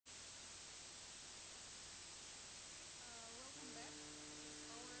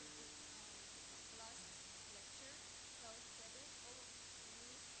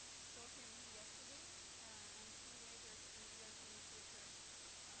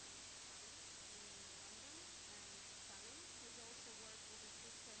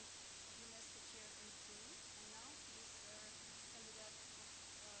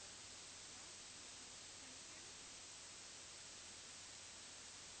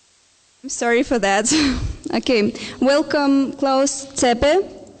I'm sorry for that. Okay, welcome Klaus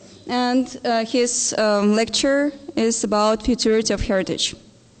Zehbe, and his lecture is about Futurity of Heritage.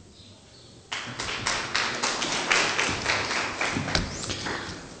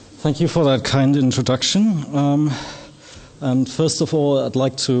 Thank you for that kind introduction. And first of all, I'd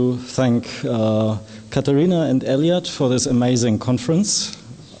like to thank Katharina and Elliot for this amazing conference.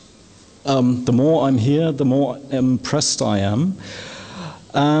 The more I'm here, the more impressed I am.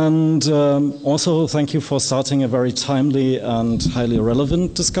 And also thank you for starting a very timely and highly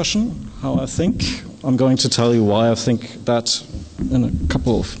relevant discussion, how I think. I'm going to tell you why I think that in a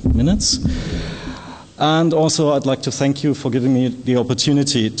couple of minutes. And also I'd like to thank you for giving me the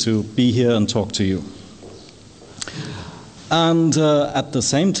opportunity to be here and talk to you. And at the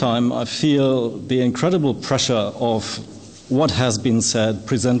same time, I feel the incredible pressure of what has been said,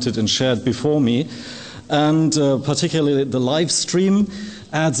 presented and shared before me, and particularly the live stream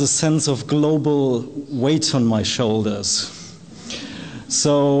adds a sense of global weight on my shoulders.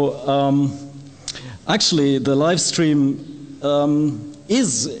 So actually the live stream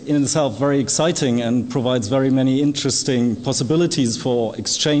is in itself very exciting and provides very many interesting possibilities for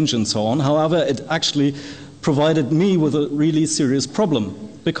exchange and so on. However, it actually provided me with a really serious problem,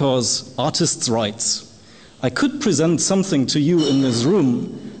 because artists' rights. I could present something to you in this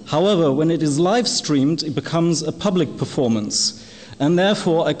room, however, when it is live streamed, it becomes a public performance. And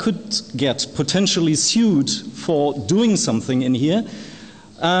therefore, I could get potentially sued for doing something in here,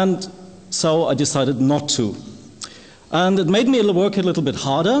 and so I decided not to. And it made me work a little bit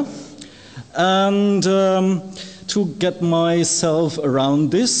harder, and to get myself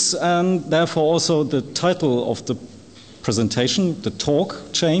around this, and therefore also the title of the presentation, the talk,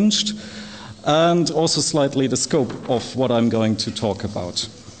 changed, and also slightly the scope of what I'm going to talk about.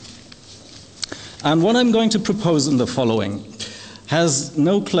 And what I'm going to propose in the following has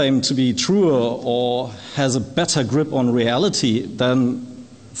no claim to be truer or has a better grip on reality than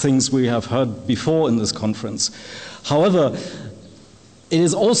things we have heard before in this conference. However, it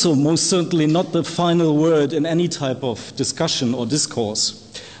is also most certainly not the final word in any type of discussion or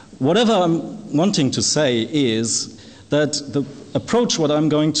discourse. Whatever I'm wanting to say is that the approach what I'm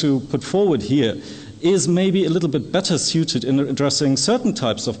going to put forward here is maybe a little bit better suited in addressing certain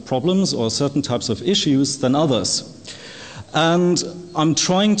types of problems or certain types of issues than others. And I'm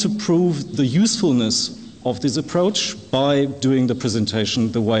trying to prove the usefulness of this approach by doing the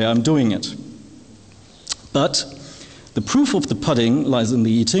presentation the way I'm doing it. But the proof of the pudding lies in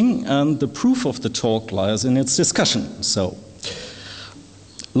the eating, and the proof of the talk lies in its discussion. So,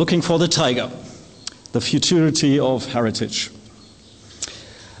 looking for the tiger, the futurity of heritage.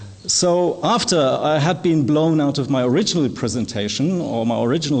 So, after I had been blown out of my original presentation, or my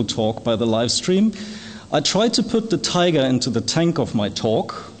original talk by the live stream, I tried to put the tiger into the tank of my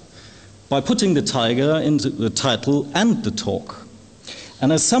talk by putting the tiger into the title and the talk.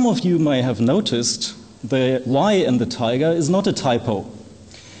 And as some of you may have noticed, the Y in the tiger is not a typo.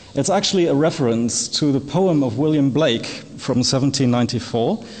 It's actually a reference to the poem of William Blake from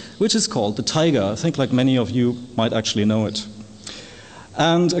 1794, which is called The Tiger. I think like many of you might actually know it.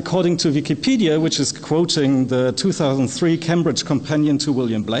 And according to Wikipedia, which is quoting the 2003 Cambridge Companion to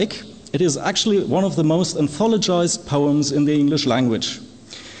William Blake, it is actually one of the most anthologized poems in the English language.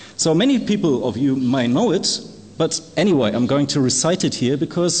 So many people of you may know it, but anyway, I'm going to recite it here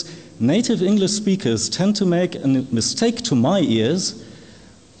because native English speakers tend to make a mistake to my ears.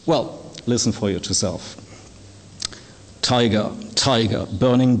 Well, listen for yourself. Tiger, tiger,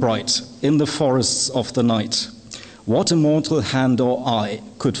 burning bright in the forests of the night, what immortal hand or eye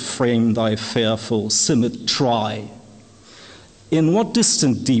could frame thy fearful symmetry? In what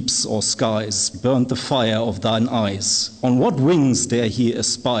distant deeps or skies burned the fire of thine eyes? On what wings dare he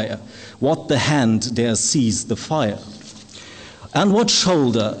aspire? What the hand dare seize the fire? And what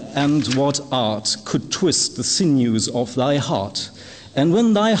shoulder and what art could twist the sinews of thy heart? And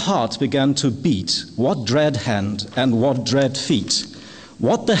when thy heart began to beat, what dread hand and what dread feet?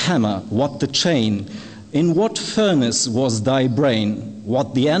 What the hammer, what the chain? In what furnace was thy brain?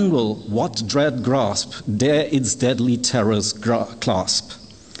 What the anvil, what dread grasp dare its deadly terrors clasp?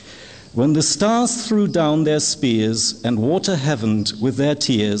 When the stars threw down their spears and water heavened with their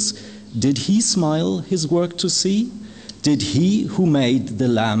tears, did he smile his work to see? Did he who made the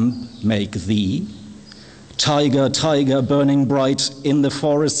lamb make thee? Tiger, tiger, burning bright in the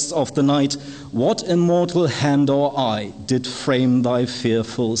forests of the night, what immortal hand or eye did frame thy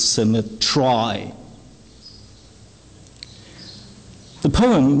fearful symmetry? The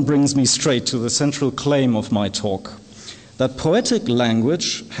poem brings me straight to the central claim of my talk, that poetic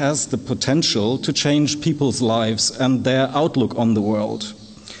language has the potential to change people's lives and their outlook on the world.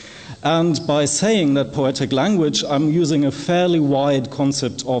 And by saying that poetic language, I'm using a fairly wide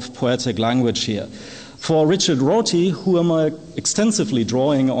concept of poetic language here. For Richard Rorty, who am I extensively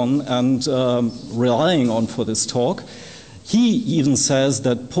drawing on and relying on for this talk, he even says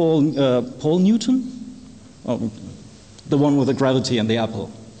that Paul Newton, the one with the gravity and the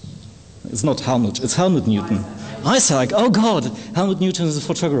apple. It's not Helmut, it's Helmut Newton. Isaac, oh God, Helmut Newton is a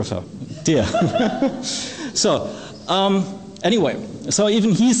photographer. Dear. Anyway, so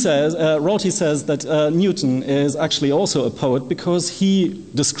even he says, Rorty says that Newton is actually also a poet because he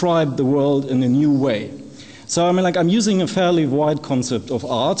described the world in a new way. So I mean, like, I'm using a fairly wide concept of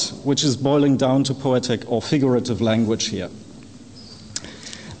art, which is boiling down to poetic or figurative language here.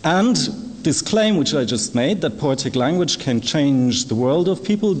 And this claim, which I just made, that poetic language can change the world of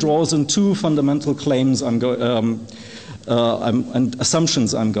people, draws on two fundamental claims and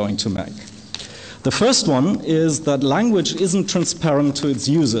assumptions I'm going to make. The first one is that language isn't transparent to its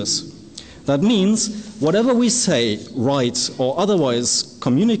users. That means whatever we say, write, or otherwise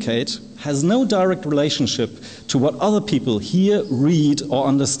communicate has no direct relationship to what other people hear, read, or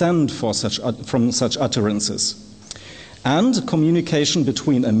understand from such utterances. And communication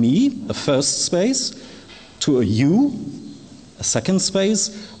between a me, a first space, to a you, a second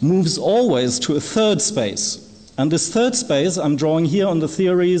space, moves always to a third space. And this third space I'm drawing here on the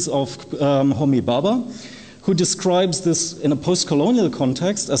theories of Homi Bhabha, who describes this in a post-colonial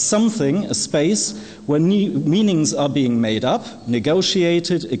context as something, a space, where meanings are being made up,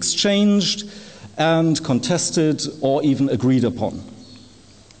 negotiated, exchanged, and contested, or even agreed upon.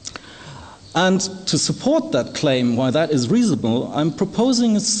 And to support that claim, why that is reasonable, I'm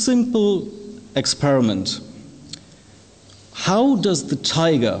proposing a simple experiment. How does the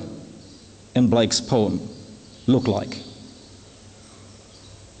tiger in Blake's poem look like?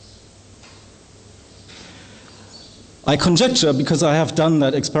 I conjecture, because I have done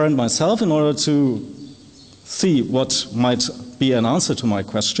that experiment myself in order to see what might be an answer to my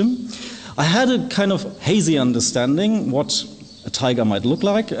question, I had a kind of hazy understanding what a tiger might look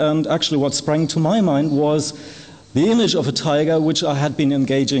like, and actually what sprang to my mind was the image of a tiger which I had been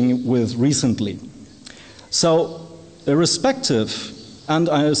engaging with recently. So, irrespective, and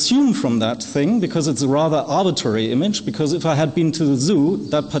I assume from that thing, because it's a rather arbitrary image, because if I had been to the zoo,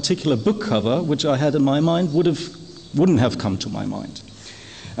 that particular book cover, which I had in my mind, wouldn't have come to my mind.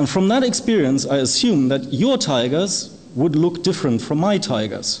 And from that experience, I assume that your tigers would look different from my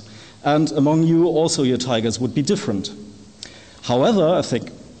tigers. And among you, also your tigers would be different. However, I think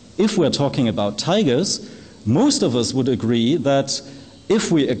if we're talking about tigers, most of us would agree that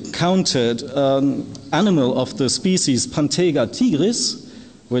if we encountered an animal of the species Pantega tigris,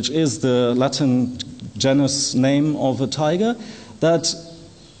 which is the Latin genus name of a tiger, that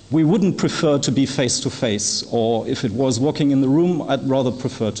we wouldn't prefer to be face to face, or if it was walking in the room, I'd rather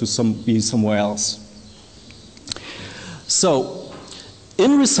prefer to be somewhere else. So,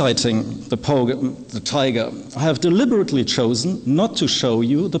 in reciting the poem, The Tiger, I have deliberately chosen not to show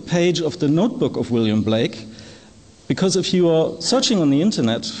you the page of the notebook of William Blake, because if you are searching on the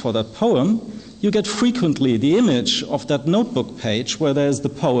internet for that poem, you get frequently the image of that notebook page where there's the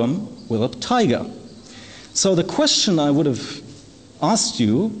poem with a tiger. So the question I would have asked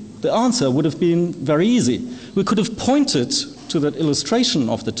you, the answer would have been very easy. We could have pointed to that illustration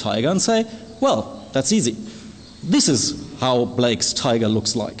of the tiger and say, well, that's easy. This is how Blake's tiger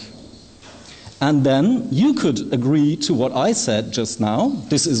looks like. And then you could agree to what I said just now,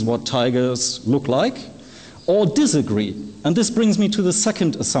 this is what tigers look like, or disagree. And this brings me to the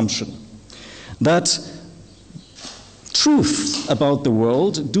second assumption, that truths about the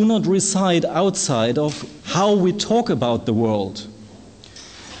world do not reside outside of how we talk about the world.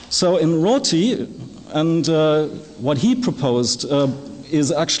 So in Rorty, and what he proposed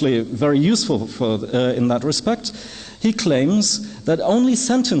is actually very useful in that respect. He claims that only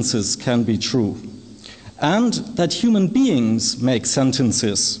sentences can be true, and that human beings make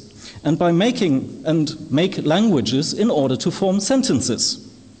sentences, and make languages in order to form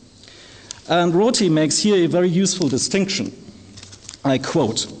sentences. And Rorty makes here a very useful distinction. I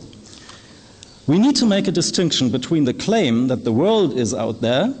quote, "We need to make a distinction between the claim that the world is out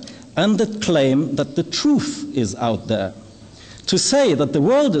there and the claim that the truth is out there. To say that the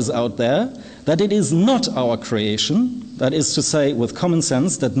world is out there, that it is not our creation, that is to say, with common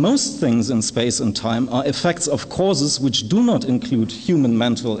sense, that most things in space and time are effects of causes which do not include human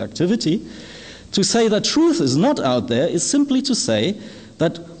mental activity, to say that truth is not out there is simply to say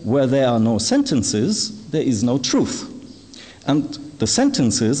that where there are no sentences, there is no truth. And the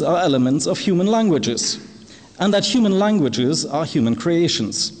sentences are elements of human languages, and that human languages are human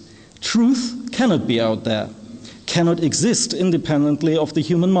creations. Truth cannot be out there. cannot exist independently of the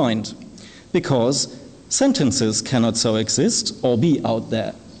human mind, because sentences cannot so exist or be out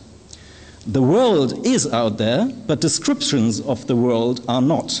there. The world is out there, but descriptions of the world are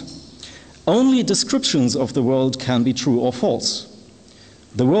not. Only descriptions of the world can be true or false.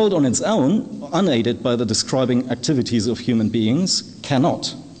 The world on its own, unaided by the describing activities of human beings,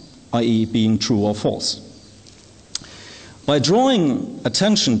 cannot, i.e. being true or false. By drawing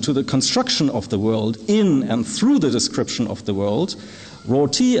attention to the construction of the world in and through the description of the world,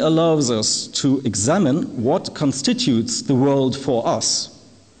 Rorty allows us to examine what constitutes the world for us,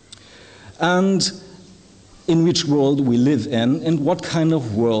 and in which world we live in, and what kind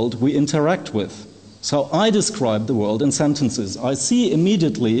of world we interact with. So I describe the world in sentences. I see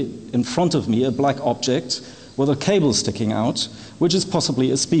immediately in front of me a black object with a cable sticking out, which is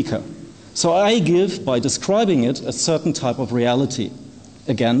possibly a speaker. So I give, by describing it, a certain type of reality.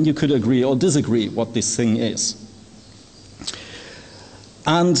 Again, you could agree or disagree what this thing is.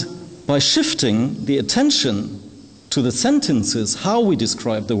 And by shifting the attention to the sentences, how we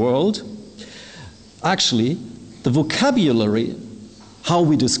describe the world, actually, the vocabulary, how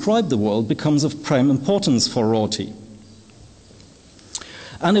we describe the world, becomes of prime importance for Rorty.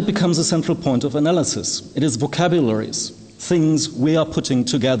 And it becomes a central point of analysis. It is vocabularies, things we are putting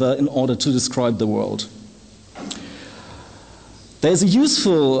together in order to describe the world. There's a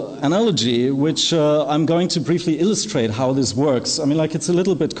useful analogy which I'm going to briefly illustrate how this works. I mean, like, it's a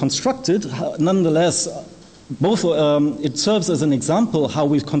little bit constructed. Nonetheless, both it serves as an example how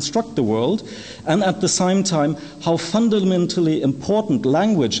we construct the world, and at the same time how fundamentally important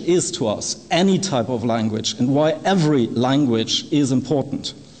language is to us, any type of language, and why every language is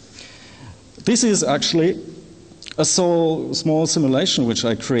important. This is actually a small simulation which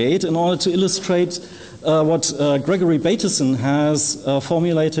I create in order to illustrate what Gregory Bateson has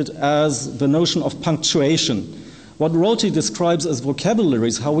formulated as the notion of punctuation. What Rorty describes as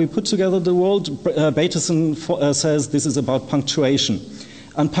vocabularies, how we put together the world, Bateson says this is about punctuation.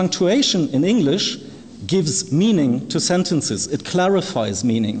 And punctuation in English gives meaning to sentences. It clarifies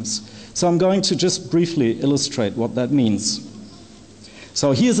meanings. So I'm going to just briefly illustrate what that means.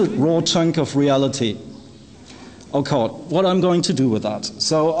 So here's a raw chunk of reality. Okay, what I'm going to do with that.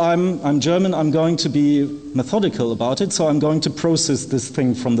 So I'm German, I'm going to be methodical about it, so I'm going to process this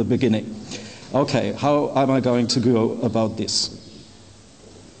thing from the beginning. Okay, how am I going to go about this?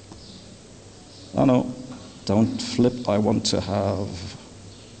 Oh no, don't flip, I want to have...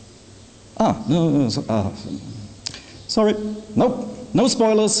 Sorry, nope, no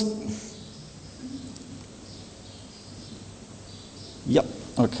spoilers. Yep,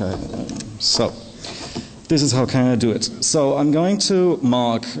 okay, so this is how can I do it. So I'm going to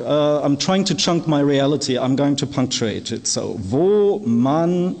mark, I'm trying to chunk my reality, I'm going to punctuate it. So, wo,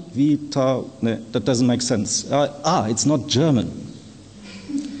 man, vita, no, that doesn't make sense. It's not German.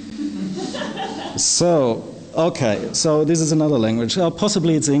 So, okay, so this is another language.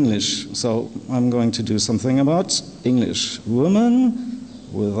 Possibly it's English. So I'm going to do something about English. Woman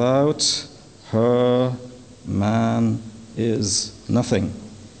without her man is nothing.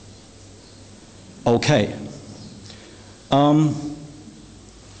 Okay.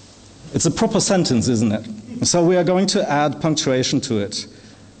 It's a proper sentence, isn't it? So we are going to add punctuation to it.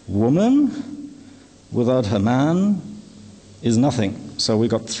 Woman without her man is nothing. So we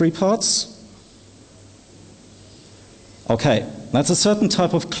got 3 parts. Okay, that's a certain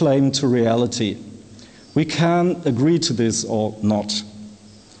type of claim to reality. We can agree to this or not.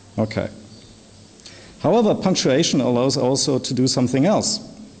 Okay. However, punctuation allows also to do something else.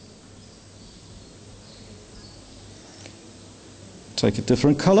 Take a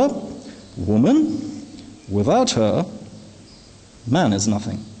different color. Woman, without her, man is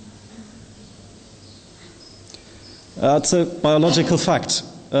nothing. It's a biological fact.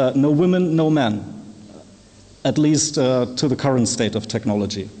 No women, no men. At least to the current state of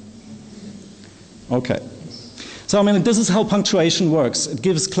technology. Okay. So, I mean, this is how punctuation works. It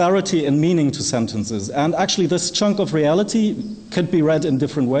gives clarity and meaning to sentences. And actually, this chunk of reality could be read in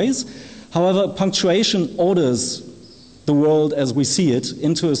different ways. However, punctuation orders the world as we see it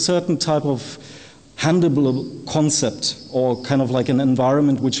into a certain type of handleable concept, or kind of like an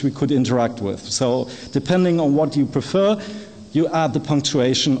environment which we could interact with. So depending on what you prefer, you add the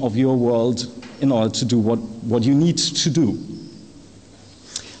punctuation of your world in order to do what you need to do.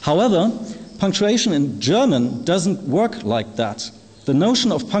 However, punctuation in German doesn't work like that. The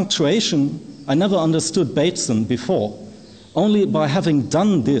notion of punctuation, I never understood Bateson before. Only by having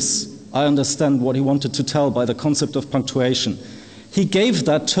done this, I understand what he wanted to tell by the concept of punctuation. He gave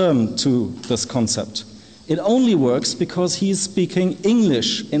that term to this concept. It only works because he is speaking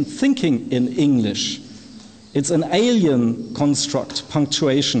English and thinking in English. It's an alien construct,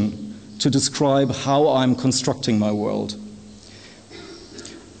 punctuation, to describe how I'm constructing my world.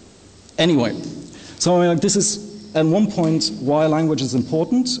 Anyway, so this is at one point why language is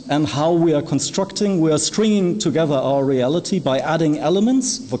important and how we are constructing. We are stringing together our reality by adding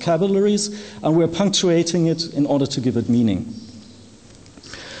elements, vocabularies, and we're punctuating it in order to give it meaning.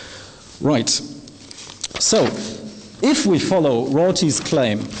 Right. So, if we follow Rorty's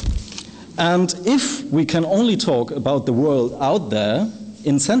claim, and if we can only talk about the world out there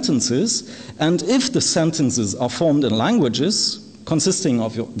in sentences, and if the sentences are formed in languages consisting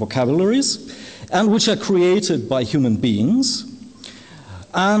of vocabularies, and which are created by human beings,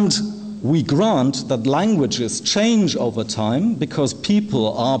 and we grant that languages change over time because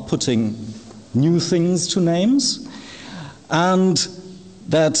people are putting new things to names, and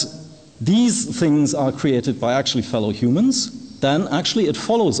that these things are created by actually fellow humans, then actually it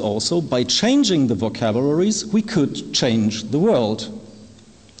follows also by changing the vocabularies we could change the world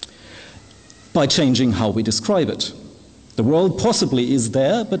by changing how we describe it. The world possibly is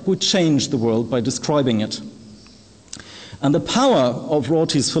there, but we change the world by describing it. And the power of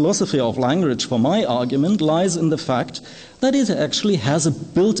Rorty's philosophy of language, for my argument, lies in the fact that it actually has a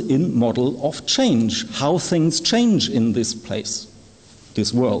built-in model of change, how things change in this place,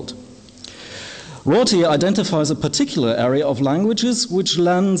 this world. Rorty identifies a particular area of languages which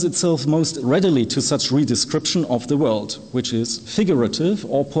lends itself most readily to such redescription of the world, which is figurative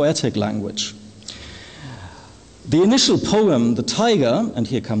or poetic language. The initial poem, The Tiger, and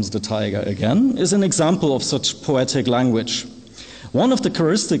here comes the tiger again, is an example of such poetic language. One of the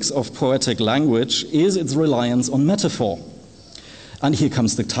characteristics of poetic language is its reliance on metaphor. And here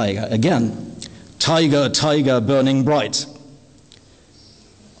comes the tiger again. Tiger, tiger, burning bright.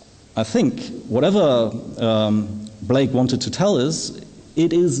 I think whatever Blake wanted to tell us,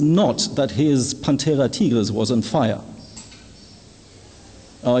 it is not that his Panthera tigris was on fire.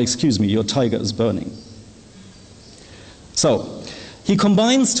 Oh, excuse me, your tiger is burning. So, he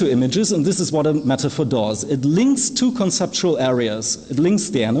combines two images, and this is what a metaphor does. It links two conceptual areas. It links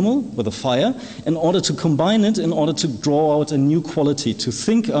the animal with a fire in order to combine it, in order to draw out a new quality, to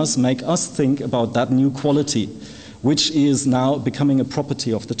make us think about that new quality, which is now becoming a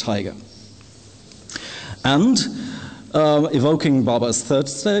property of the tiger. And evoking Barber's third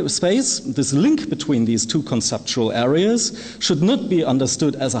space, this link between these two conceptual areas should not be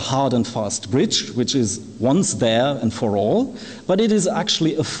understood as a hard and fast bridge, which is once there and for all, but it is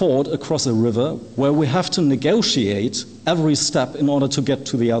actually a ford across a river where we have to negotiate every step in order to get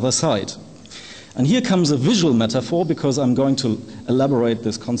to the other side. And here comes a visual metaphor, because I'm going to elaborate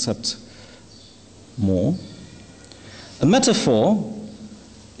this concept more. A metaphor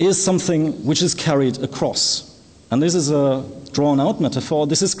is something which is carried across. And this is a drawn-out metaphor.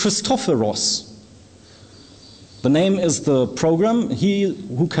 This is Christopheros. The name is the program, he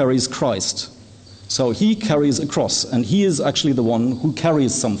who carries Christ. So he carries a cross, and he is actually the one who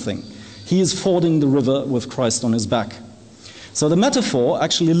carries something. He is fording the river with Christ on his back. So the metaphor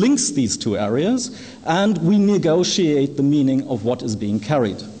actually links these two areas, and we negotiate the meaning of what is being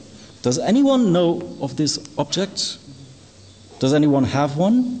carried. Does anyone know of this object? Does anyone have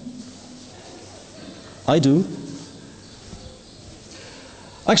one? I do.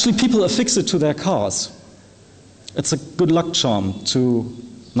 Actually, people affix it to their cars. It's a good luck charm to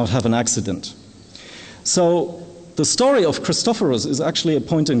not have an accident. So the story of Christopheros is actually a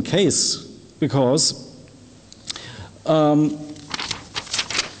point in case, because the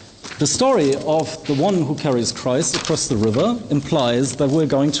story of the one who carries Christ across the river implies that we're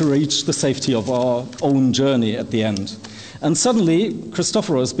going to reach the safety of our own journey at the end. And suddenly,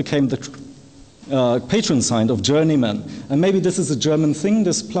 Christopheros became the patron saint of journeymen. And maybe this is a German thing,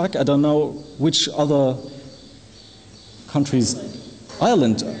 this plaque. I don't know which other countries.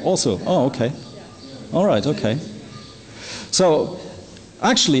 Ireland also. Oh, okay. All right, okay. So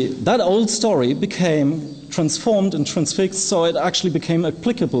actually, that old story became transformed and transfixed, so it actually became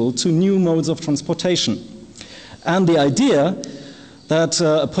applicable to new modes of transportation. And the idea that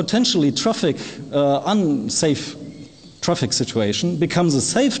a potentially unsafe traffic situation becomes a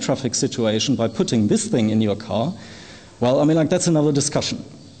safe traffic situation by putting this thing in your car, well, I mean, like, that's another discussion.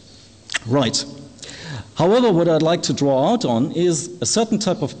 Right. However, what I'd like to draw out on is a certain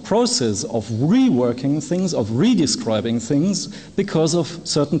type of process of reworking things, of redescribing things, because of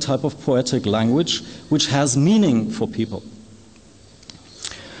certain type of poetic language which has meaning for people.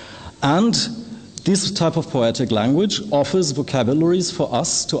 And this type of poetic language offers vocabularies for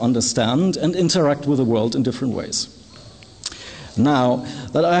us to understand and interact with the world in different ways. Now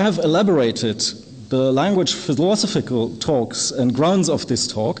that I have elaborated the language philosophical talks and grounds of this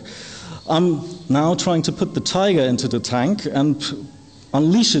talk, I'm now trying to put the tiger into the tank and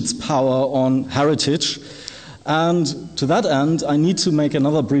unleash its power on heritage. And to that end, I need to make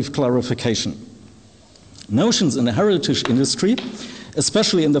another brief clarification. Notions in the heritage industry,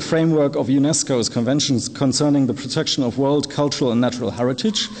 especially in the framework of UNESCO's conventions concerning the protection of world cultural and natural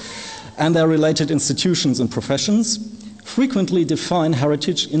heritage, and their related institutions and professions, frequently define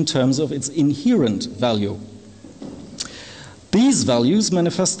heritage in terms of its inherent value. These values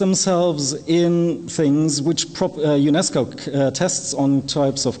manifest themselves in things which UNESCO tests on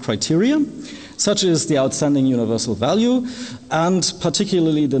types of criteria, such as the outstanding universal value, and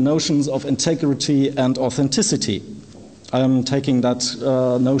particularly the notions of integrity and authenticity. I'm taking that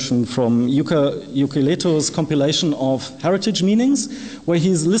notion from Yuki Leto's compilation of heritage meanings, where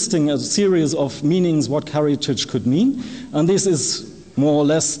he's listing a series of meanings what heritage could mean, and this is more or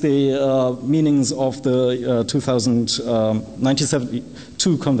less the meanings of the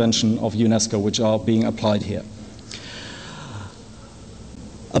 1972 Convention of UNESCO, which are being applied here.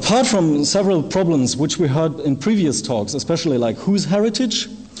 Apart from several problems which we heard in previous talks, especially like whose heritage,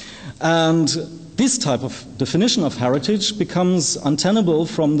 and this type of definition of heritage becomes untenable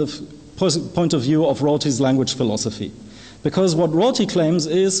from the point of view of Rorty's language philosophy. Because what Rorty claims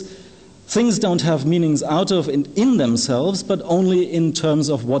is things don't have meanings out of and in themselves, but only in terms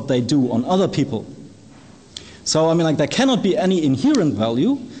of what they do on other people. So, I mean, like, there cannot be any inherent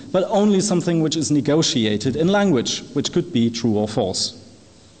value, but only something which is negotiated in language, which could be true or false.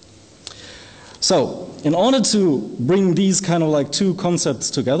 So, in order to bring these kind of like two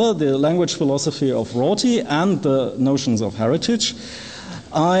concepts together, the language philosophy of Rorty and the notions of heritage,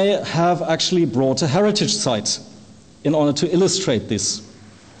 I have actually brought a heritage site in order to illustrate this.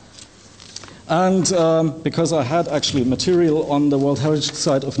 And because I had actually material on the World Heritage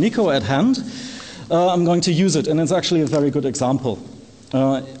Site of Nico at hand, I'm going to use it, and it's actually a very good example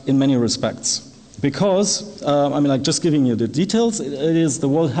in many respects. Because, I mean, like, just giving you the details, it is the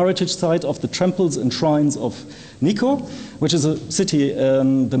World Heritage Site of the temples and shrines of Nikko, which is a city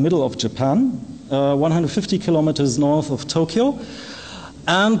in the middle of Japan, 150 kilometers north of Tokyo.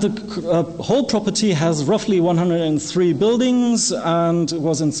 And the whole property has roughly 103 buildings and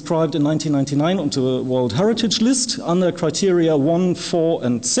was inscribed in 1999 onto a World Heritage List under criteria 1, 4,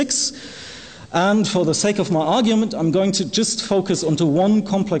 and 6. And for the sake of my argument, I'm going to just focus onto one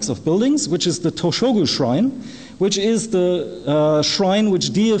complex of buildings, which is the Toshogu Shrine, which is the shrine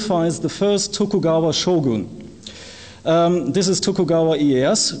which deifies the first Tokugawa shogun. This is Tokugawa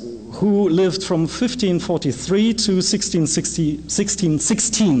Ieyasu, who lived from 1543 to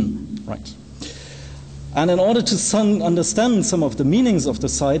 1616. Right. And in order to understand some of the meanings of the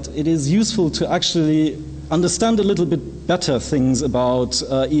site, it is useful to actually understand a little bit better things about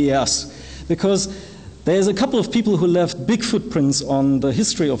Ieyasu. Because there's a couple of people who left big footprints on the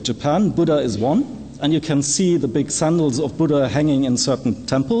history of Japan. Buddha is one, and you can see the big sandals of Buddha hanging in certain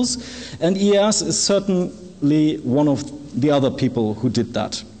temples. And Ieyasu is certainly one of the other people who did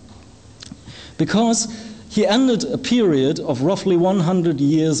that. Because he ended a period of roughly 100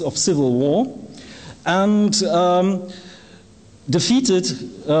 years of civil war, and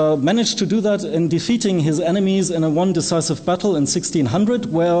managed to do that in defeating his enemies in a one decisive battle in 1600,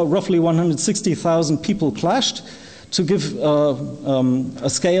 where roughly 160,000 people clashed, to give a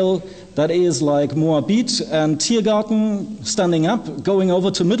scale that is like Moabit and Tiergarten standing up, going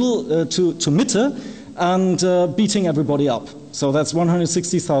over to Mitte, and beating everybody up. So that's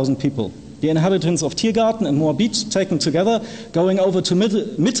 160,000 people. The inhabitants of Tiergarten and Moabit taken together, going over to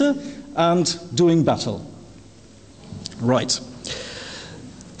Mitte and doing battle. Right.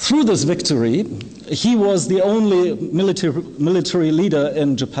 Through this victory, he was the only military leader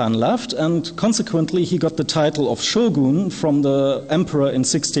in Japan left, and consequently he got the title of shogun from the emperor in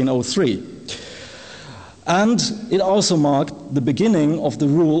 1603. And it also marked the beginning of the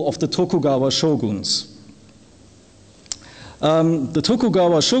rule of the Tokugawa shoguns. The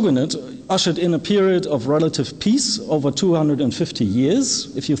Tokugawa shogunate ushered in a period of relative peace over 250 years.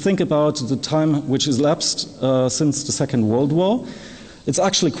 If you think about the time which has elapsed since the Second World War, it's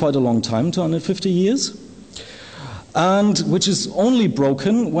actually quite a long time, 250 years, and which is only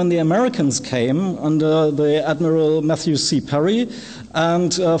broken when the Americans came under the Admiral Matthew C. Perry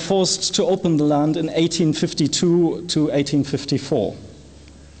and forced to open the land in 1852 to 1854.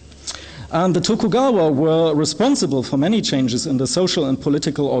 And the Tokugawa were responsible for many changes in the social and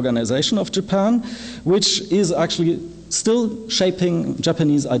political organization of Japan, which is actually still shaping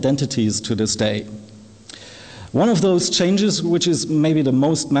Japanese identities to this day. One of those changes, which is maybe the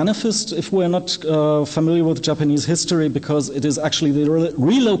most manifest if we're not familiar with Japanese history, because it is actually the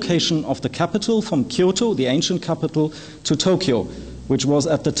relocation of the capital from Kyoto, the ancient capital, to Tokyo, which was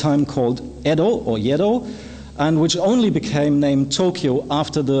at the time called Edo or Yedo, and which only became named Tokyo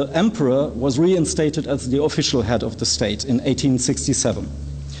after the emperor was reinstated as the official head of the state in 1867.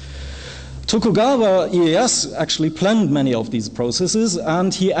 Tokugawa Ieyasu actually planned many of these processes,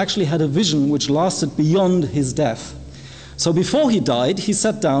 and he actually had a vision which lasted beyond his death. So before he died, he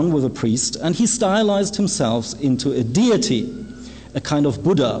sat down with a priest and he stylized himself into a deity, a kind of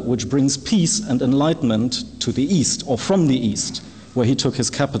Buddha which brings peace and enlightenment to the east, or from the east, where he took his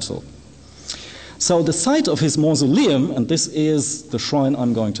capital. So the site of his mausoleum, and this is the shrine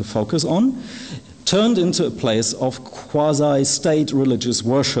I'm going to focus on, turned into a place of quasi-state religious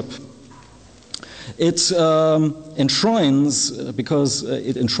worship. It enshrines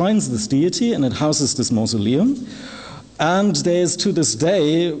this deity, and it houses this mausoleum. And there's, to this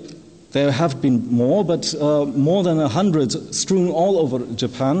day, there have been more, but more than 100 strewn all over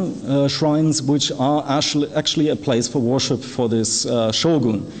Japan, shrines which are actually a place for worship for this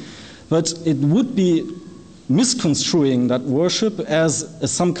shogun. But it would be misconstruing that worship as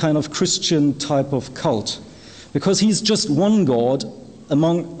some kind of Christian type of cult, because he's just one god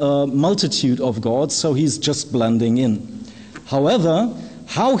among a multitude of gods, so he's just blending in. However,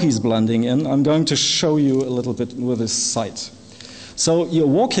 how he's blending in, I'm going to show you a little bit with this site. So you're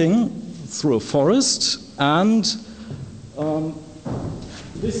walking through a forest, and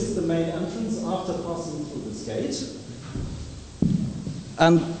this is the main entrance after passing through this gate.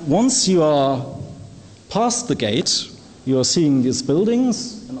 And once you are past the gate, you are seeing these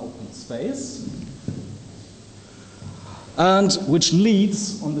buildings, an open space, and which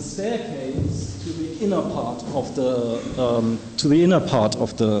leads on the staircase to the inner part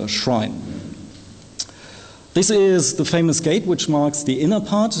of the shrine. This is the famous gate which marks the inner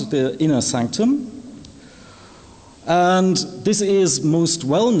part, the inner sanctum. And this is most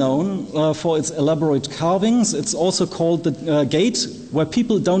well known for its elaborate carvings. It's also called the gate where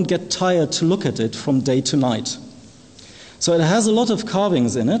people don't get tired to look at it from day to night. So it has a lot of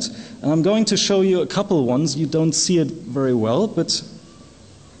carvings in it, and I'm going to show you a couple ones. You don't see it very well, but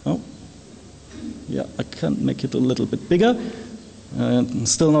oh, yeah, I can make it a little bit bigger.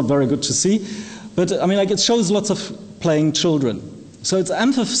 Still not very good to see, but I mean, like, it shows lots of playing children. So it's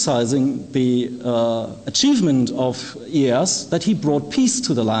emphasizing the achievement of Ieyasu, that he brought peace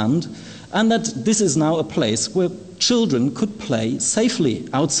to the land, and that this is now a place where children could play safely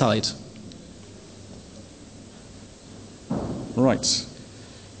outside. Right.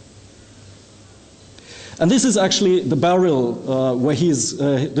 And this is actually the burial where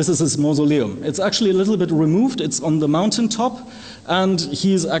this is his mausoleum. It's actually a little bit removed. It's on the mountaintop, and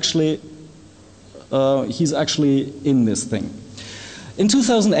he's actually in this thing. In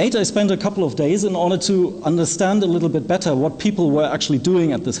 2008, I spent a couple of days in order to understand a little bit better what people were actually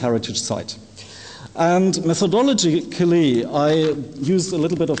doing at this heritage site. And methodologically, I used a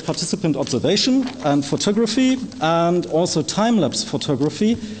little bit of participant observation and photography, and also time-lapse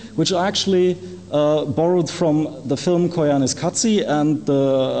photography, which I actually borrowed from the film Koyanis Katsi and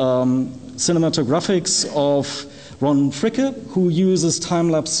the cinematographics of Ron Fricke, who uses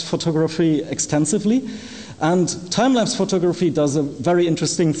time-lapse photography extensively. And time-lapse photography does a very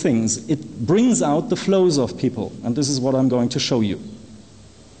interesting things. It brings out the flows of people, and this is what I'm going to show you.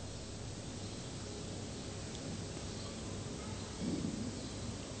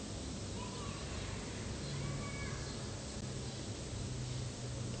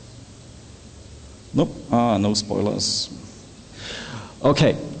 Nope, no spoilers.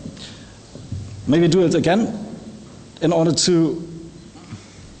 Okay, maybe do it again in order to...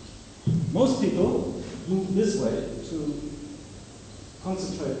 Most people move this way to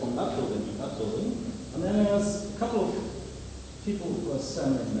concentrate on that building and that building, and then there's a couple of people who are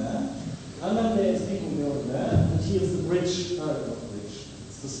standing there, and then there's people over there, and here's the bridge, not bridge,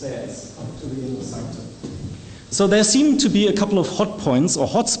 it's the stairs up to the inner sanctum. So there seem to be a couple of hot points or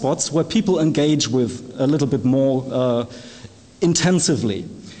hot spots where people engage with a little bit more intensively.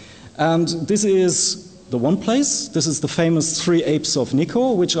 And this is the one place. This is the famous 3 apes of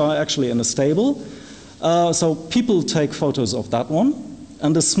Nikko, which are actually in a stable. So people take photos of that one.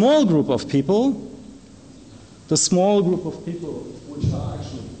 And the small group of people which are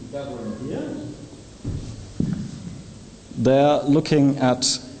actually gathering here, they're looking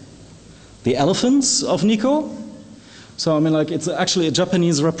at the elephants of Nikko. So, I mean, like, it's actually a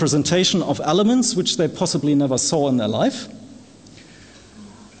Japanese representation of elements which they possibly never saw in their life.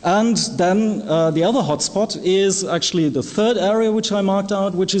 And then the other hotspot is actually the third area which I marked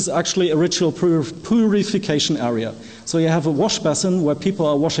out, which is actually a ritual purification area. So you have a wash basin where people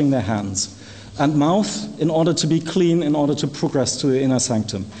are washing their hands. and mouth in order to be clean, in order to progress to the inner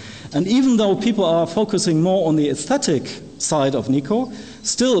sanctum. And even though people are focusing more on the aesthetic side of Nico,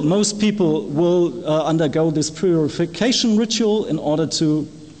 still most people will undergo this purification ritual in order to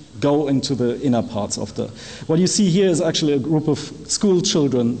go into the inner parts of the... What you see here is actually a group of school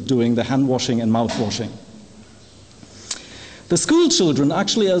children doing the hand washing and mouth washing. The school children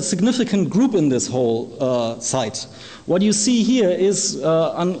actually are a significant group in this whole site. What you see here is,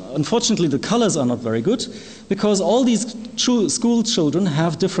 unfortunately, the colors are not very good, because all these school children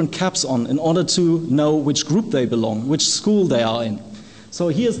have different caps on in order to know which group they belong, which school they are in. So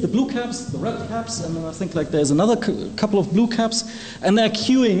here's the blue caps, the red caps, and then I think like there's another couple of blue caps, and they're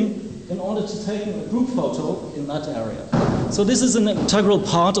queuing in order to take a group photo in that area. So this is an integral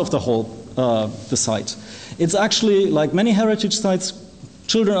part of the whole the site. It's actually, like many heritage sites,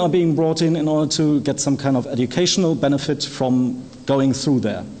 children are being brought in order to get some kind of educational benefit from going through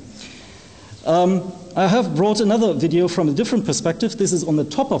there. I have brought another video from a different perspective. This is on the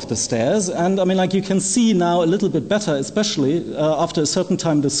top of the stairs, and I mean, like you can see now a little bit better, especially after a certain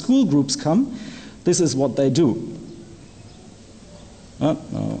time the school groups come. This is what they do.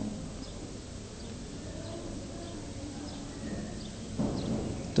 No.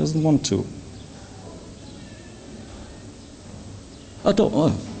 Doesn't want to.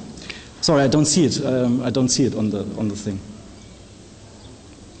 Sorry, I don't see it. I don't see it on the thing.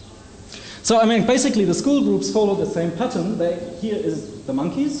 So, I mean, basically the school groups follow the same pattern. Here is the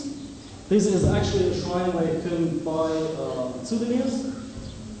monkeys. This is actually a shrine where you can buy souvenirs.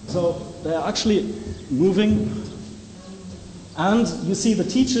 So they're actually moving. And you see the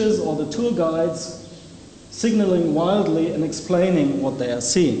teachers or the tour guides signaling wildly and explaining what they are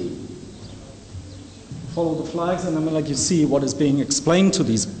seeing. Follow the flags, and I mean, like you see what is being explained to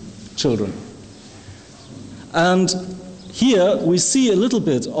these children. And here we see a little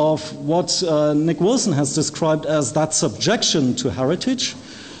bit of what Nick Wilson has described as that subjection to heritage.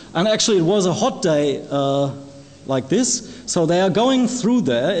 And actually it was a hot day like this. So they are going through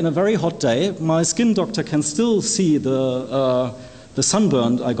there in a very hot day. My skin doctor can still see the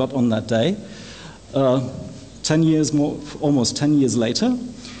sunburn I got on that day, 10 years more, almost 10 years later.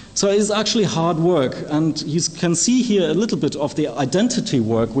 So it is actually hard work, and you can see here a little bit of the identity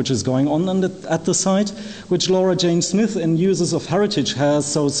work which is going on at the site, which Laura Jane Smith in Users of Heritage has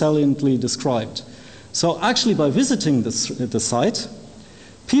so saliently described. So actually by visiting the site,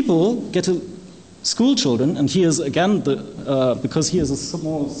 people get school children, and here's again, because here's a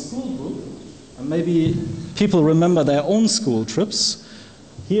small school group, and maybe people remember their own school trips.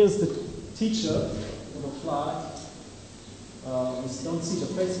 Here's the teacher with a flag. We don't see the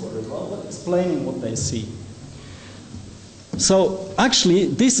face very well, but explaining what they see. So actually,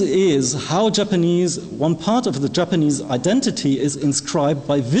 this is how one part of the Japanese identity is inscribed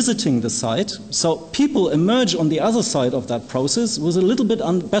by visiting the site. So people emerge on the other side of that process with a little bit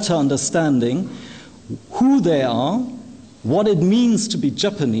better understanding who they are, what it means to be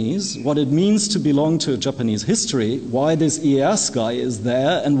Japanese, what it means to belong to Japanese history, why this Ieyasu guy is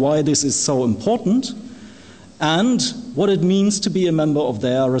there and why this is so important, and what it means to be a member of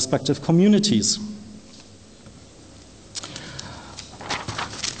their respective communities.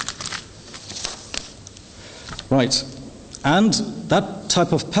 Right, and that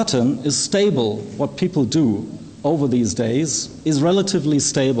type of pattern is stable. What people do over these days is relatively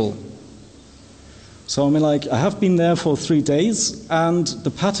stable. So I mean, like, I have been there for 3 days, and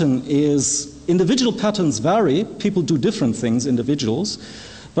the pattern is, individual patterns vary, people do different things, individuals,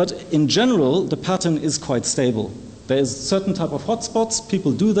 but in general, the pattern is quite stable. There is a certain type of hotspots,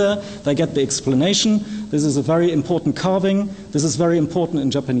 people do there, they get the explanation, this is a very important carving, this is very important in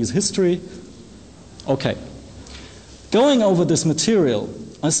Japanese history. Okay. Going over this material,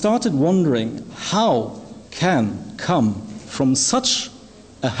 I started wondering how can come from such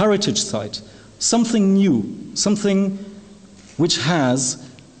a heritage site something new, something which has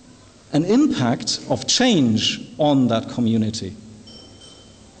an impact of change on that community.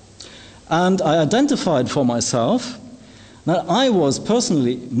 And I identified for myself that I was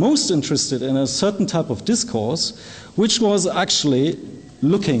personally most interested in a certain type of discourse, which was actually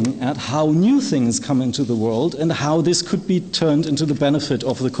looking at how new things come into the world and how this could be turned into the benefit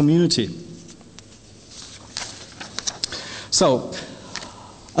of the community. So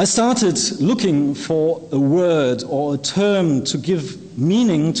I started looking for a word or a term to give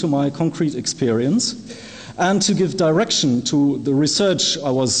meaning to my concrete experience and to give direction to the research I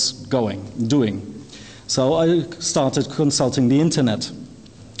was doing. So I started consulting the internet.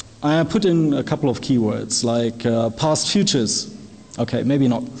 I put in a couple of keywords like past futures. Okay, maybe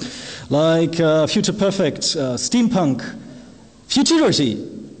not. Like future perfect, steampunk, futurity.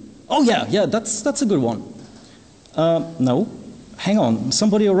 Oh yeah, that's a good one. No, hang on,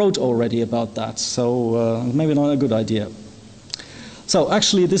 somebody wrote already about that, so maybe not a good idea. So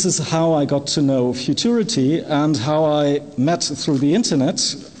actually, this is how I got to know Futurity and how I met through the internet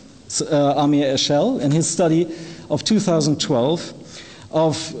Amir Eshel in his study of 2012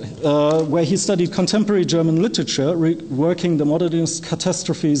 where he studied contemporary German literature, reworking the modernist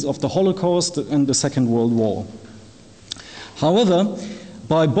catastrophes of the Holocaust and the Second World War. However,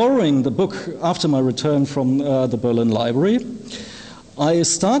 by borrowing the book after my return from the Berlin Library, I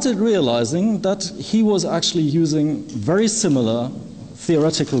started realizing that he was actually using very similar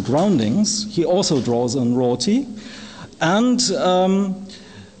theoretical groundings. He also draws on Rorty, and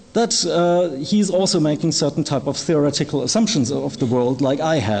that he's also making certain type of theoretical assumptions of the world like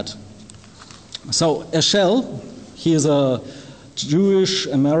I had. So Eshel, he is a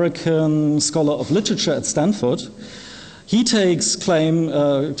Jewish-American scholar of literature at Stanford. He takes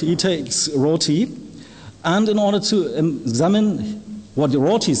Rorty, and in order to examine what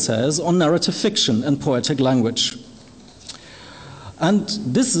Rorty says on narrative fiction and poetic language. And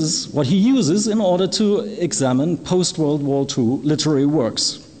this is what he uses in order to examine post-World War II literary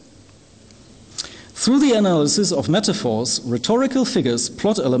works. Through the analysis of metaphors, rhetorical figures,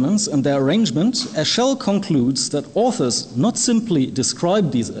 plot elements, and their arrangement, Eshel concludes that authors not simply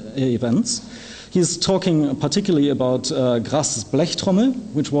describe these events. He's talking particularly about Grass's Blechtrommel,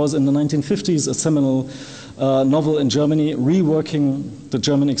 which was in the 1950s a seminal novel in Germany, reworking the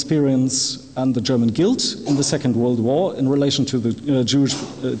German experience and the German guilt in the Second World War in relation to the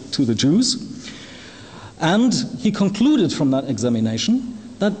Jews. And he concluded from that examination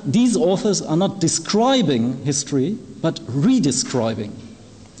that these authors are not describing history, but redescribing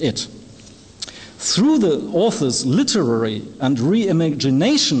it. Through the author's literary and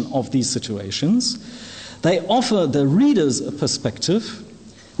reimagination of these situations, they offer the readers a perspective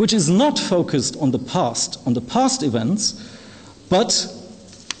which is not focused on the past events, but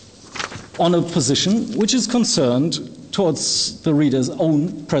on a position which is concerned towards the reader's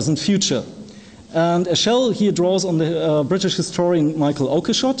own present future. And Eshel here draws on the British historian Michael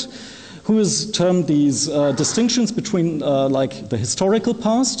Oakeshott, who has termed these distinctions between like the historical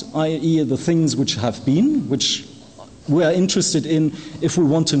past, i.e. the things which have been, which we are interested in if we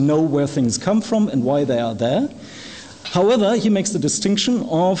want to know where things come from and why they are there. However, he makes the distinction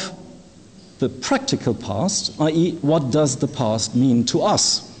of the practical past, i.e. what does the past mean to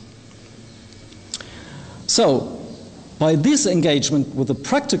us? So, by this engagement with the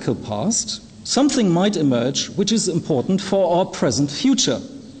practical past, something might emerge which is important for our present future,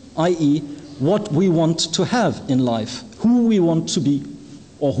 i.e. what we want to have in life, who we want to be,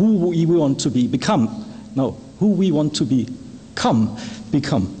 or who we want to become. No, who we want to become,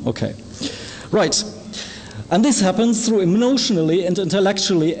 okay. Right. And this happens through emotionally and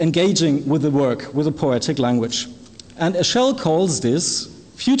intellectually engaging with the work, with the poetic language. And Eshel calls this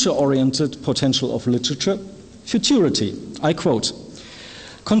future-oriented potential of literature futurity. I quote,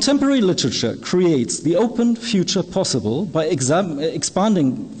 "Contemporary literature creates the open future possible by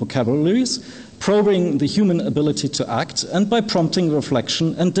expanding vocabularies, probing the human ability to act, and by prompting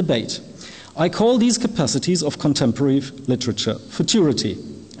reflection and debate. I call these capacities of contemporary literature futurity."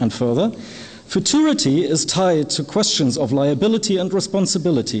 And further, futurity is tied to questions of liability and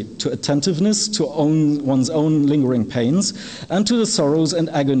responsibility, to attentiveness to one's own lingering pains, and to the sorrows and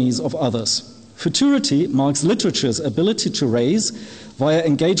agonies of others. Futurity marks literature's ability to raise, via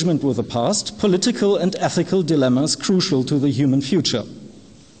engagement with the past, political and ethical dilemmas crucial to the human future.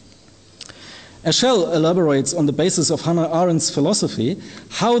 Eshel elaborates on the basis of Hannah Arendt's philosophy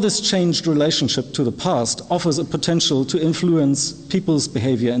how this changed relationship to the past offers a potential to influence people's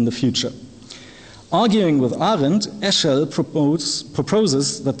behavior in the future. Arguing with Arendt, Eshel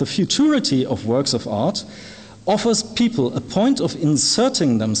proposes that the futurity of works of art offers people a point of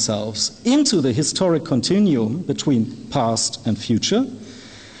inserting themselves into the historic continuum between past and future.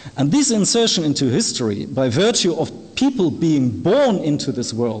 And this insertion into history, by virtue of people being born into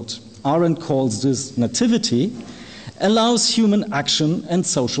this world, Arendt calls this nativity, allows human action and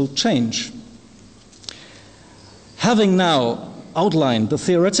social change. Having now outlined the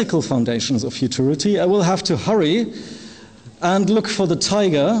theoretical foundations of futurity, I will have to hurry and look for the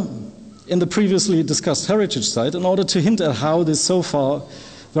tiger in the previously discussed heritage site in order to hint at how this so far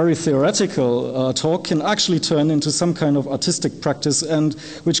very theoretical talk can actually turn into some kind of artistic practice and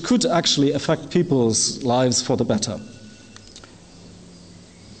which could actually affect people's lives for the better.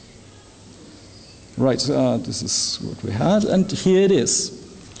 Right, this is what we had, and here it is.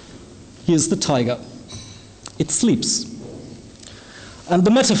 Here's the tiger. It sleeps. And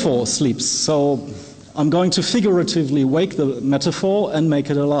the metaphor sleeps. So I'm going to figuratively wake the metaphor and make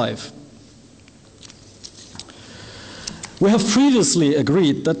it alive. We have previously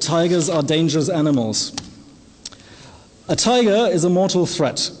agreed that tigers are dangerous animals. A tiger is a mortal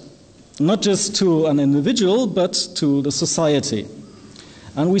threat, not just to an individual, but to the society.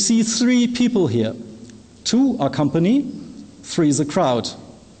 And we see three people here. Two are company, three is a crowd,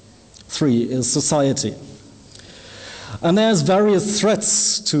 three is society. And there's various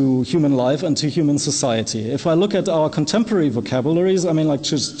threats to human life and to human society. If I look at our contemporary vocabularies, I mean, like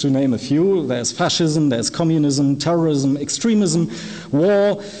just to name a few, there's fascism, there's communism, terrorism, extremism,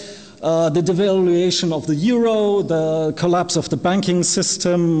 war, the devaluation of the euro, the collapse of the banking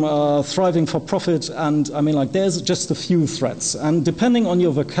system, thriving for profit, and I mean, like, there's just a few threats. And depending on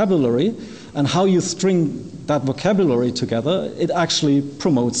your vocabulary and how you string that vocabulary together, it actually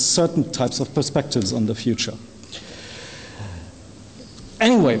promotes certain types of perspectives on the future.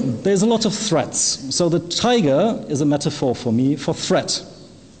 Anyway, there's a lot of threats. So the tiger is a metaphor for me for threat.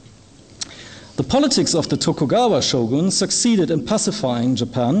 The politics of the Tokugawa shogun succeeded in pacifying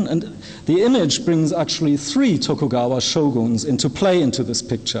Japan, and the image brings actually three Tokugawa shoguns into play into this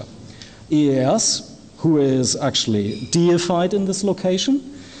picture. Ieyasu, who is actually deified in this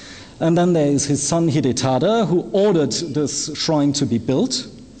location, and then there is his son Hidetada, who ordered this shrine to be built,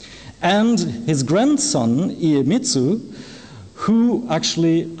 and his grandson Iemitsu, who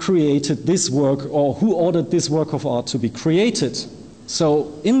actually created this work, or who ordered this work of art to be created.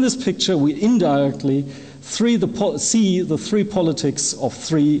 So in this picture, we indirectly see the three politics of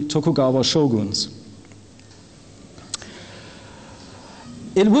three Tokugawa shoguns.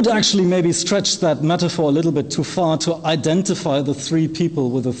 It would actually maybe stretch that metaphor a little bit too far to identify the three people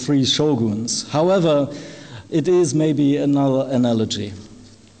with the three shoguns. However, it is maybe another analogy.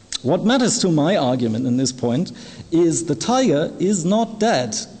 What matters to my argument in this point is the tiger is not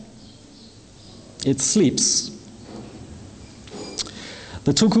dead. It sleeps.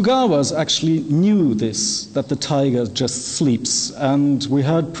 The Tokugawas actually knew this, that the tiger just sleeps. And we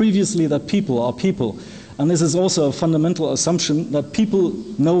heard previously that people are people. And this is also a fundamental assumption that people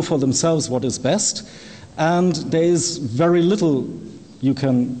know for themselves what is best. And there is very little you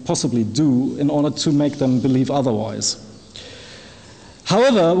can possibly do in order to make them believe otherwise.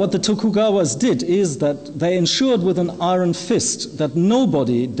 However, what the Tokugawas did is that they ensured with an iron fist that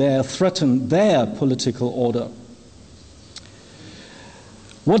nobody dare threaten their political order.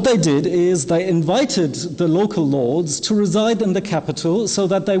 What they did is they invited the local lords to reside in the capital so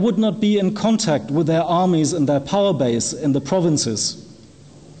that they would not be in contact with their armies and their power base in the provinces.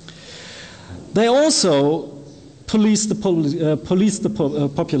 They also policed the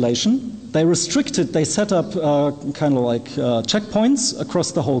population. They set up kind of like checkpoints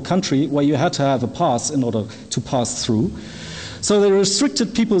across the whole country where you had to have a pass in order to pass through. So they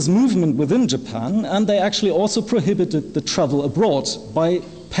restricted people's movement within Japan, and they actually also prohibited the travel abroad by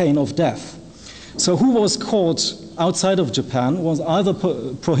pain of death. So who was caught outside of Japan was either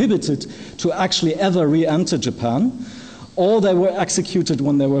prohibited to actually ever re-enter Japan, or they were executed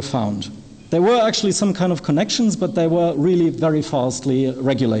when they were found. There were actually some kind of connections, but they were really very fastly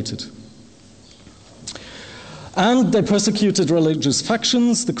regulated. And they persecuted religious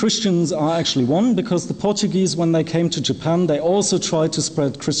factions. The Christians are actually one, because the Portuguese, when they came to Japan, they also tried to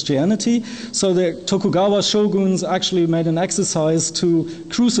spread Christianity. So the Tokugawa shoguns actually made an exercise to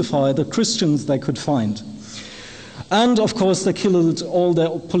crucify the Christians they could find. And of course, they killed all their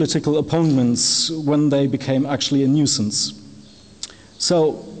political opponents when they became actually a nuisance.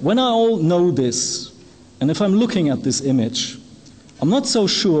 So when I all know this, and if I'm looking at this image, I'm not so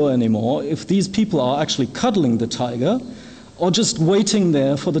sure anymore if these people are actually cuddling the tiger or just waiting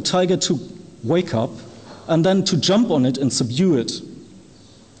there for the tiger to wake up and then to jump on it and subdue it.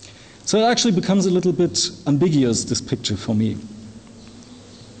 So it actually becomes a little bit ambiguous, this picture, for me.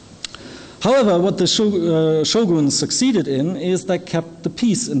 However, what the shoguns succeeded in is they kept the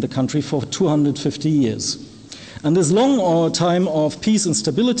peace in the country for 250 years. And this long time of peace and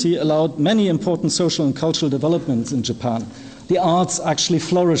stability allowed many important social and cultural developments in Japan. The arts actually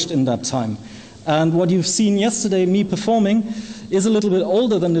flourished in that time. And what you've seen yesterday, me performing, is a little bit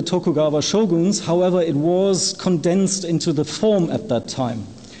older than the Tokugawa shoguns. However, it was condensed into the form at that time.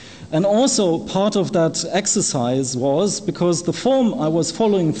 And also part of that exercise was because the form I was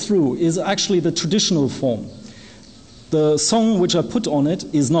following through is actually the traditional form. The song which I put on it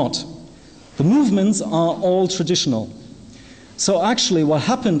is not. The movements are all traditional. So actually what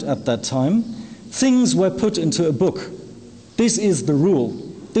happened at that time, things were put into a book. This is the rule.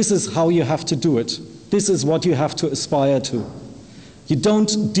 This is how you have to do it. This is what you have to aspire to. You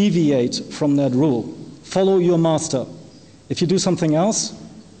don't deviate from that rule. Follow your master. If you do something else,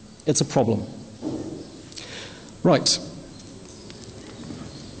 it's a problem. Right.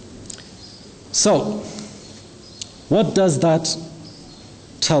 So, what does that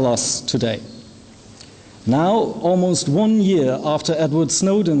tell us today? Now, almost 1 year after Edward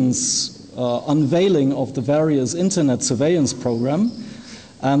Snowden's unveiling of the various internet surveillance program,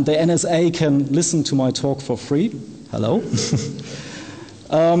 and the NSA can listen to my talk for free. Hello.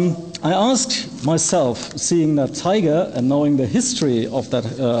 I asked myself, seeing that tiger and knowing the history of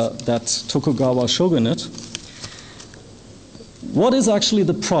that Tokugawa shogunate, what is actually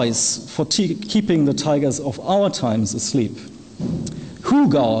the price for keeping the tigers of our times asleep? Who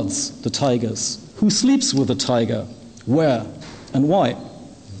guards the tigers? Who sleeps with a tiger? Where and why?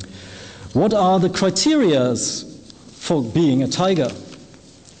 What are the criteria for being a tiger?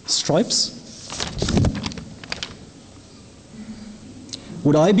 Stripes?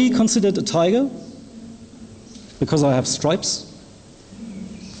 Would I be considered a tiger because I have stripes?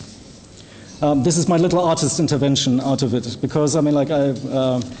 This is my little artist intervention out of it, because I mean, like I've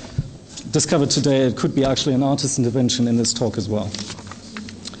discovered today, it could be actually an artist intervention in this talk as well.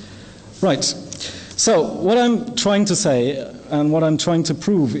 Right. So what I'm trying to say and what I'm trying to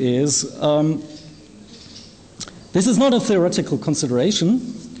prove is this is not a theoretical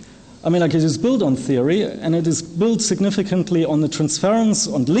consideration. I mean, like, it is built on theory, and it is built significantly on the transference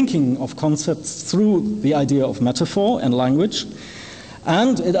and linking of concepts through the idea of metaphor and language.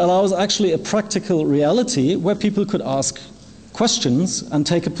 And it allows actually a practical reality where people could ask questions and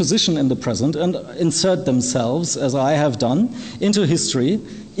take a position in the present and insert themselves, as I have done, into history,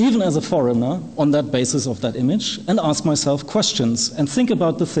 even as a foreigner, on that basis of that image, and ask myself questions and think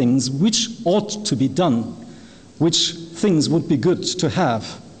about the things which ought to be done, which things would be good to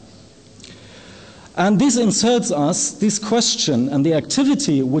have. And this inserts us, this question and the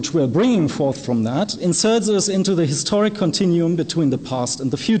activity which we're bringing forth from that, inserts us into the historic continuum between the past and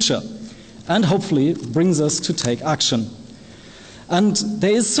the future, and hopefully brings us to take action. And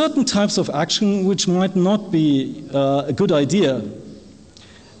there is certain types of action which might not be a good idea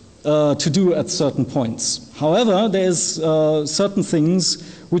to do at certain points. However, there's certain things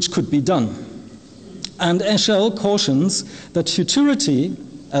which could be done. And Eschel cautions that futurity,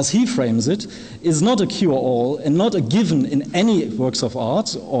 as he frames it, is not a cure-all and not a given in any works of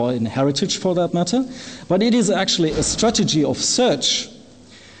art or in heritage for that matter, but it is actually a strategy of search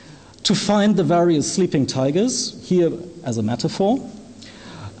to find the various sleeping tigers, here as a metaphor,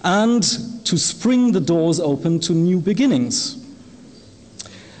 and to spring the doors open to new beginnings.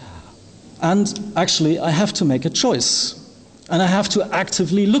 And actually, I have to make a choice, and I have to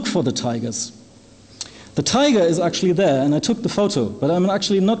actively look for the tigers. The tiger is actually there, and I took the photo, but I'm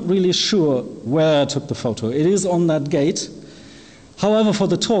actually not really sure where I took the photo. It is on that gate. However, for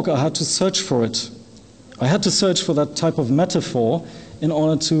the talk, I had to search for it. I had to search for that type of metaphor in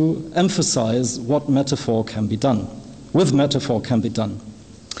order to emphasize what metaphor can be done, with metaphor can be done.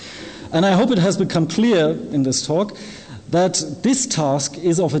 And I hope it has become clear in this talk that this task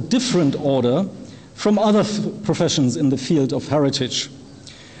is of a different order from other professions in the field of heritage.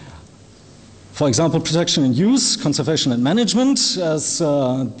 For example, protection and use, conservation and management, as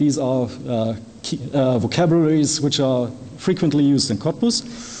these are vocabularies which are frequently used in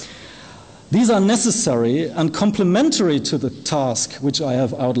corpus. These are necessary and complementary to the task which I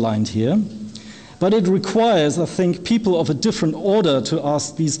have outlined here, but it requires, I think, people of a different order to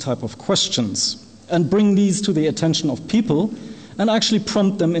ask these type of questions and bring these to the attention of people and actually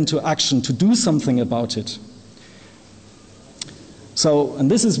prompt them into action to do something about it. So, and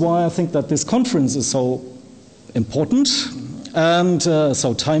this is why I think that this conference is so important and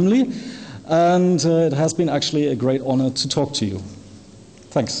so timely, and it has been actually a great honor to talk to you.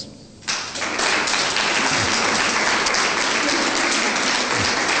 Thanks.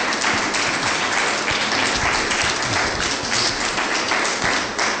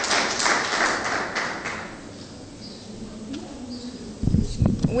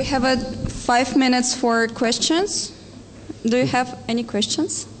 We have 5 minutes for questions. Do you have any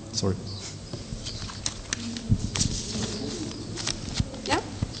questions? Sorry. Yeah?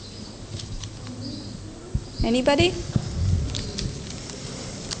 Anybody?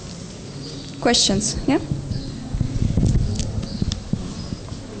 Questions? Yeah?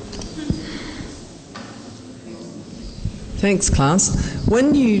 Thanks, Klaus.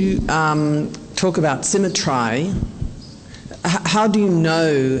 When you talk about symmetry, how do you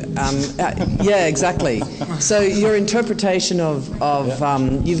know? Yeah, exactly. So your interpretation of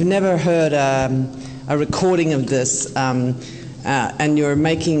you've never heard a recording of this, and you're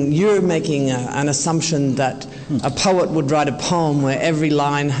making an assumption that a poet would write a poem where every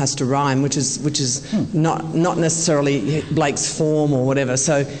line has to rhyme, which is not necessarily Blake's form or whatever.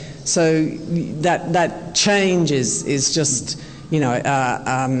 So So that change is just, you know,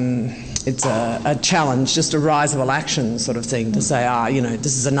 it's a challenge, just a risable action sort of thing to say, you know,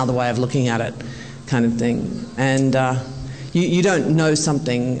 this is another way of looking at it, kind of thing. And you don't know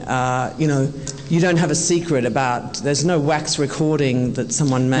something, you know, you don't have a secret about, there's no wax recording that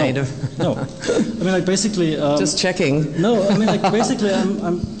someone made. No. I mean, like, basically... just checking. No, I mean, like, basically,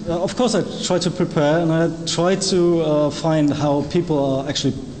 of course I try to prepare, and I try to find how people are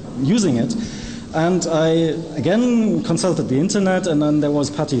actually using it. And I, again, consulted the internet, and then there was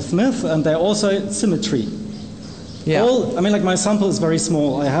Patti Smith, and they all say symmetry. Yeah. I mean, like, my sample is very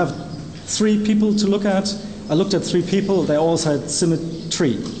small. I have 3 people to look at. I looked at 3 people, they all said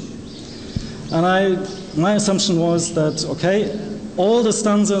symmetry. And my assumption was that, okay, all the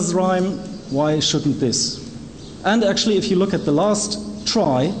stanzas rhyme, why shouldn't this? And actually, if you look at the last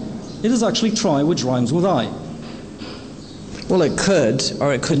try, it is actually try which rhymes with I. Well, it could,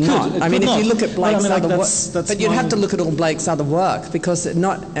 or it could not. I mean, if you look at Blake's other work, but you'd have to look at all Blake's other work, because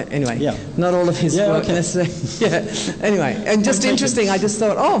not all of his work necessarily. Yeah. Anyway, and just interesting. I just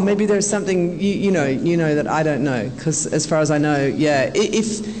thought, oh, maybe there's something you know that I don't know, because as far as I know, yeah,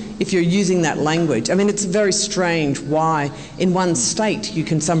 if you're using that language, I mean, it's very strange why in one state you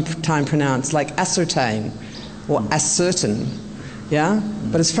can sometimes pronounce like ascertain or ascertain, yeah.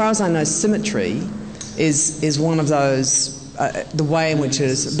 But as far as I know, symmetry is one of those. The way in which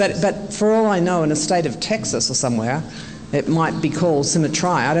it is, but for all I know, in a state of Texas or somewhere, it might be called symmetry.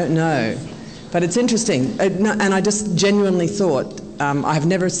 I don't know, but it's interesting. And I just genuinely thought, I have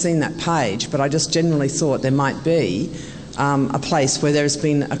never seen that page, but I just genuinely thought there might be a place where there's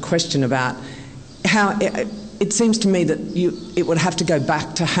been a question about how. It seems to me that it would have to go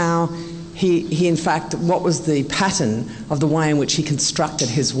back to how he in fact, what was the pattern of the way in which he constructed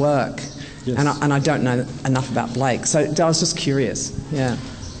his work. Yes. And I don't know enough about Blake, so I was just curious. Yeah,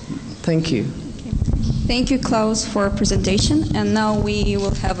 thank you. Okay. Thank you, Klaus, for a presentation. And now we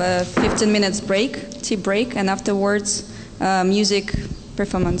will have a 15 minutes break, tea break, and afterwards music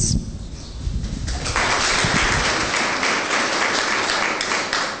performance.